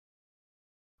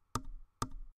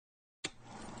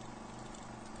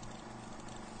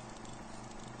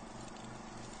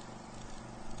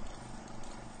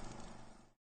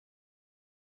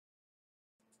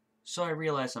So I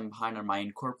realize I'm behind on my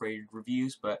incorporated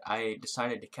reviews, but I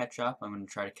decided to catch up. I'm going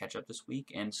to try to catch up this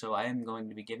week, and so I am going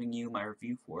to be giving you my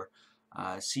review for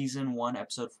Season 1,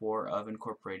 Episode 4 of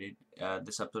Incorporated.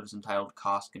 This episode is entitled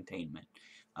Cost Containment.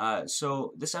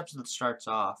 So this episode starts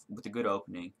off with a good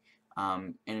opening,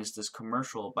 and it's this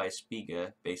commercial by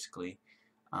Spiga, basically,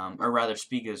 or rather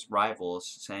Spiga's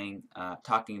rivals,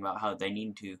 talking about how they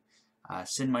need to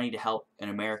send money to help an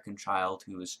American child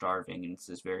who is starving, and it's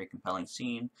this very compelling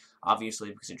scene,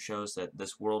 obviously because it shows that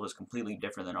this world is completely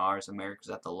different than ours. America's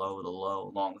at the low of the low,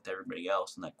 along with everybody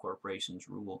else, and that corporations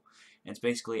rule. And it's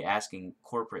basically asking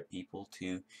corporate people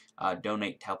to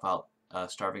donate to help out a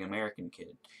starving American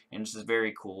kid. And it's this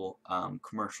very cool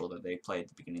commercial that they play at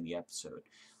the beginning of the episode.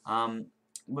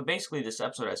 But basically, this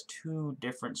episode has two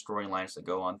different storylines that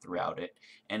go on throughout it.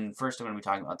 And first, I'm going to be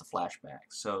talking about the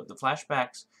flashbacks. So the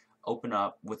flashbacks open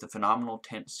up with a phenomenal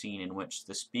tense scene in which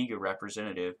the Spiga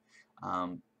representative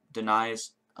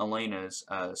denies Elena's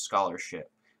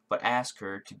scholarship, but asks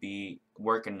her to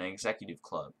work in an executive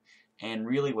club. And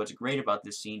really what's great about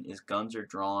this scene is guns are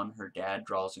drawn, her dad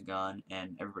draws a gun,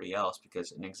 and everybody else,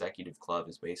 because an executive club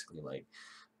is basically like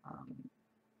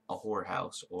a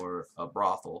whorehouse or a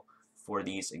brothel for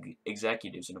these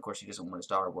executives, and of course he doesn't want his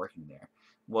daughter working there.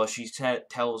 Well, she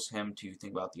tells him to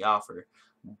think about the offer,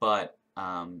 but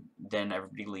then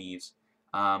everybody leaves.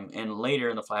 And later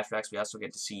in the flashbacks, we also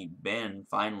get to see Ben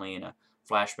finally in a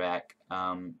flashback.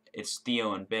 It's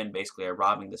Theo and Ben basically are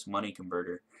robbing this money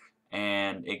converter,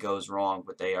 and it goes wrong,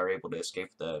 but they are able to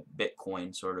escape the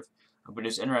Bitcoin, sort of. But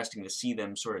it's interesting to see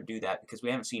them sort of do that, because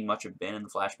we haven't seen much of Ben in the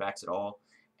flashbacks at all,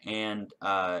 and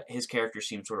his character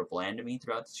seemed sort of bland to me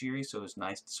throughout the series, so it was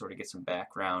nice to sort of get some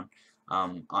background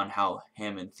on how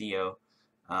him and Theo,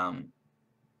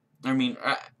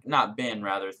 not Ben,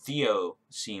 rather, Theo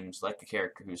seems like a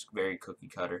character who's very cookie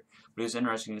cutter, but it was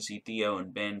interesting to see Theo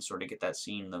and Ben sort of get that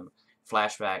scene in the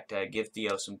flashback to give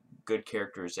Theo some good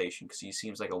characterization, because he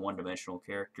seems like a one-dimensional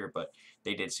character, but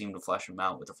they did seem to flesh him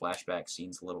out with the flashback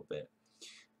scenes a little bit.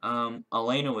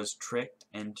 Elena was tricked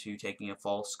into taking a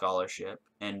false scholarship,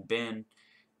 and Ben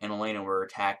and Elena were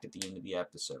attacked at the end of the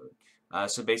episode.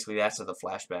 So basically that's how the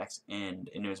flashbacks end,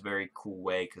 and it was a very cool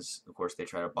way, because of course they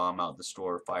try to bomb out the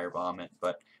store, firebomb it,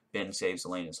 but Ben saves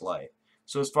Elena's life.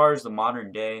 So as far as the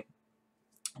modern day,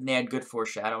 they had good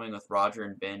foreshadowing with Roger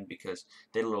and Ben, because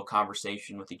they had a little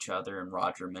conversation with each other, and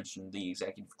Roger mentioned the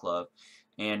executive club.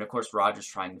 And of course Roger's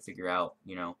trying to figure out,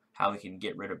 how he can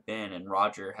get rid of Ben, and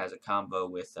Roger has a convo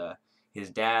with his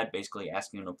dad, basically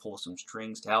asking him to pull some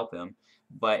strings to help him.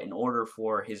 But in order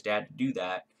for his dad to do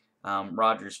that,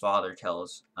 Roger's father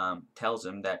tells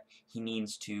him that he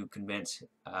needs to convince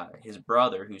his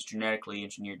brother, who's genetically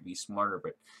engineered to be smarter,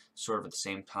 but sort of at the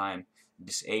same time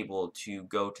disabled, to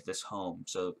go to this home.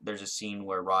 So there's a scene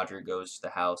where Roger goes to the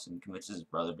house and convinces his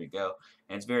brother to go,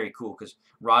 and it's very cool because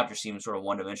Roger seems sort of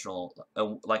one-dimensional,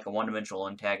 like a one-dimensional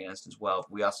antagonist as well.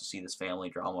 But we also see this family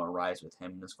drama arise with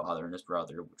him and his father and his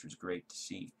brother, which was great to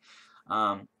see.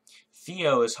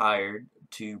 Theo is hired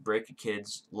to break a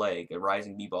kid's leg, a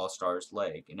rising b-ball star's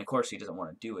leg, and of course he doesn't want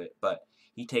to do it, but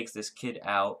he takes this kid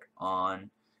out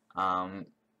on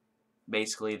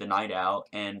basically the night out,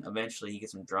 and eventually he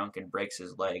gets him drunk and breaks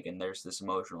his leg, and there's this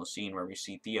emotional scene where we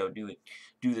see Theo do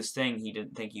this thing he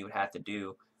didn't think he would have to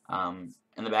do, and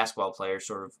the basketball player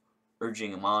sort of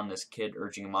urging him on, this kid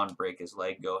urging him on to break his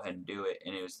leg, go ahead and do it,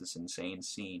 and it was this insane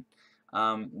scene.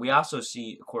 We also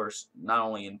see, of course, not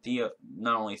only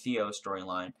Theo's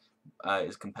storyline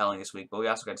is compelling this week, but we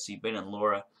also got to see Ben and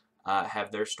Laura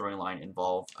have their storyline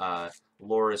involve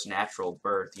Laura's natural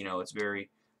birth. It's very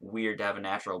weird to have a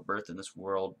natural birth in this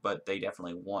world, but they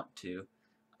definitely want to.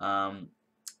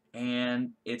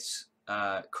 And it's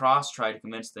Cross tried to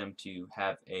convince them to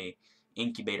have a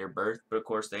incubator birth, but of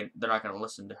course they're not going to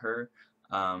listen to her.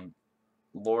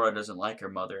 Laura doesn't like her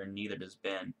mother, and neither does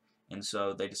Ben. And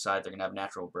so they decide they're going to have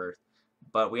natural birth.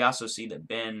 But we also see that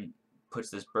Ben puts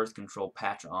this birth control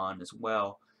patch on as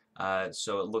well.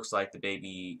 So it looks like the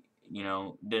baby,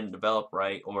 didn't develop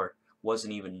right, or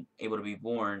wasn't even able to be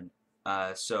born,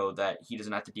 so that he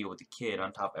doesn't have to deal with the kid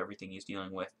on top of everything he's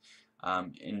dealing with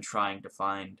in trying to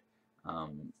find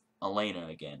Elena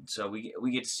again. So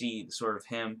we get to see sort of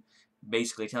him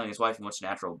basically telling his wife he wants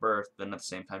natural birth, but at the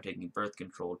same time taking birth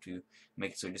control to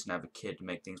make it so he doesn't have a kid, to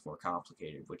make things more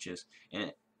complicated, which is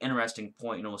an interesting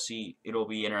point, and it'll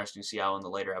be interesting to see how in the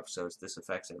later episodes this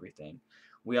affects everything.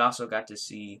 We also got to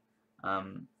see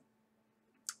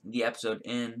the episode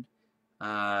end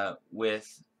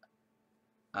with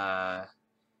well,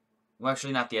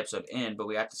 actually not the episode end, but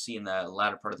we got to see in the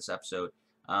latter part of this episode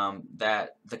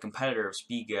that the competitor of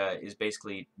Spiga is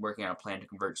basically working on a plan to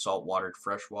convert salt water to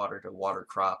fresh water to water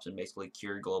crops and basically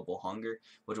cure global hunger,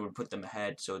 which would put them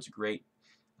ahead. So it's great.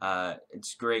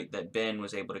 It's great that Ben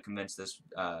was able to convince this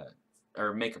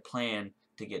or make a plan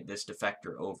to get this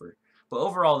defector over. But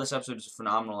overall, this episode is a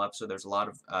phenomenal episode. There's a lot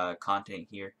of content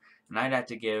here, and I'd have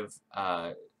to give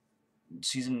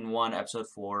Season 1, Episode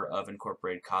 4 of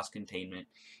Incorporated Cost Containment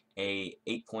a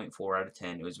 8.4 out of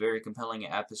 10. It was a very compelling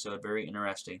episode, very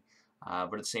interesting,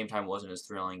 but at the same time wasn't as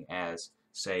thrilling as,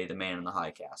 say, The Man in the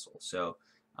High Castle. So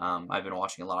I've been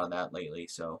watching a lot of that lately,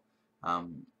 so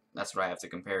that's what I have to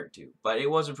compare it to. But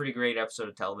it was a pretty great episode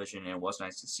of television, and it was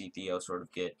nice to see Theo sort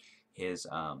of get his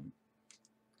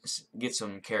get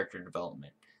some character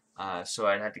development. So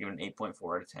I'd have to give it an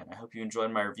 8.4 out of 10. I hope you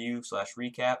enjoyed my review /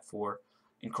 recap for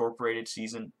Incorporated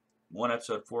Season 1,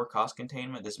 Episode 4, Cost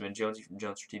Containment. This has been Jonesy from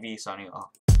Joneser TV, signing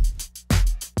off.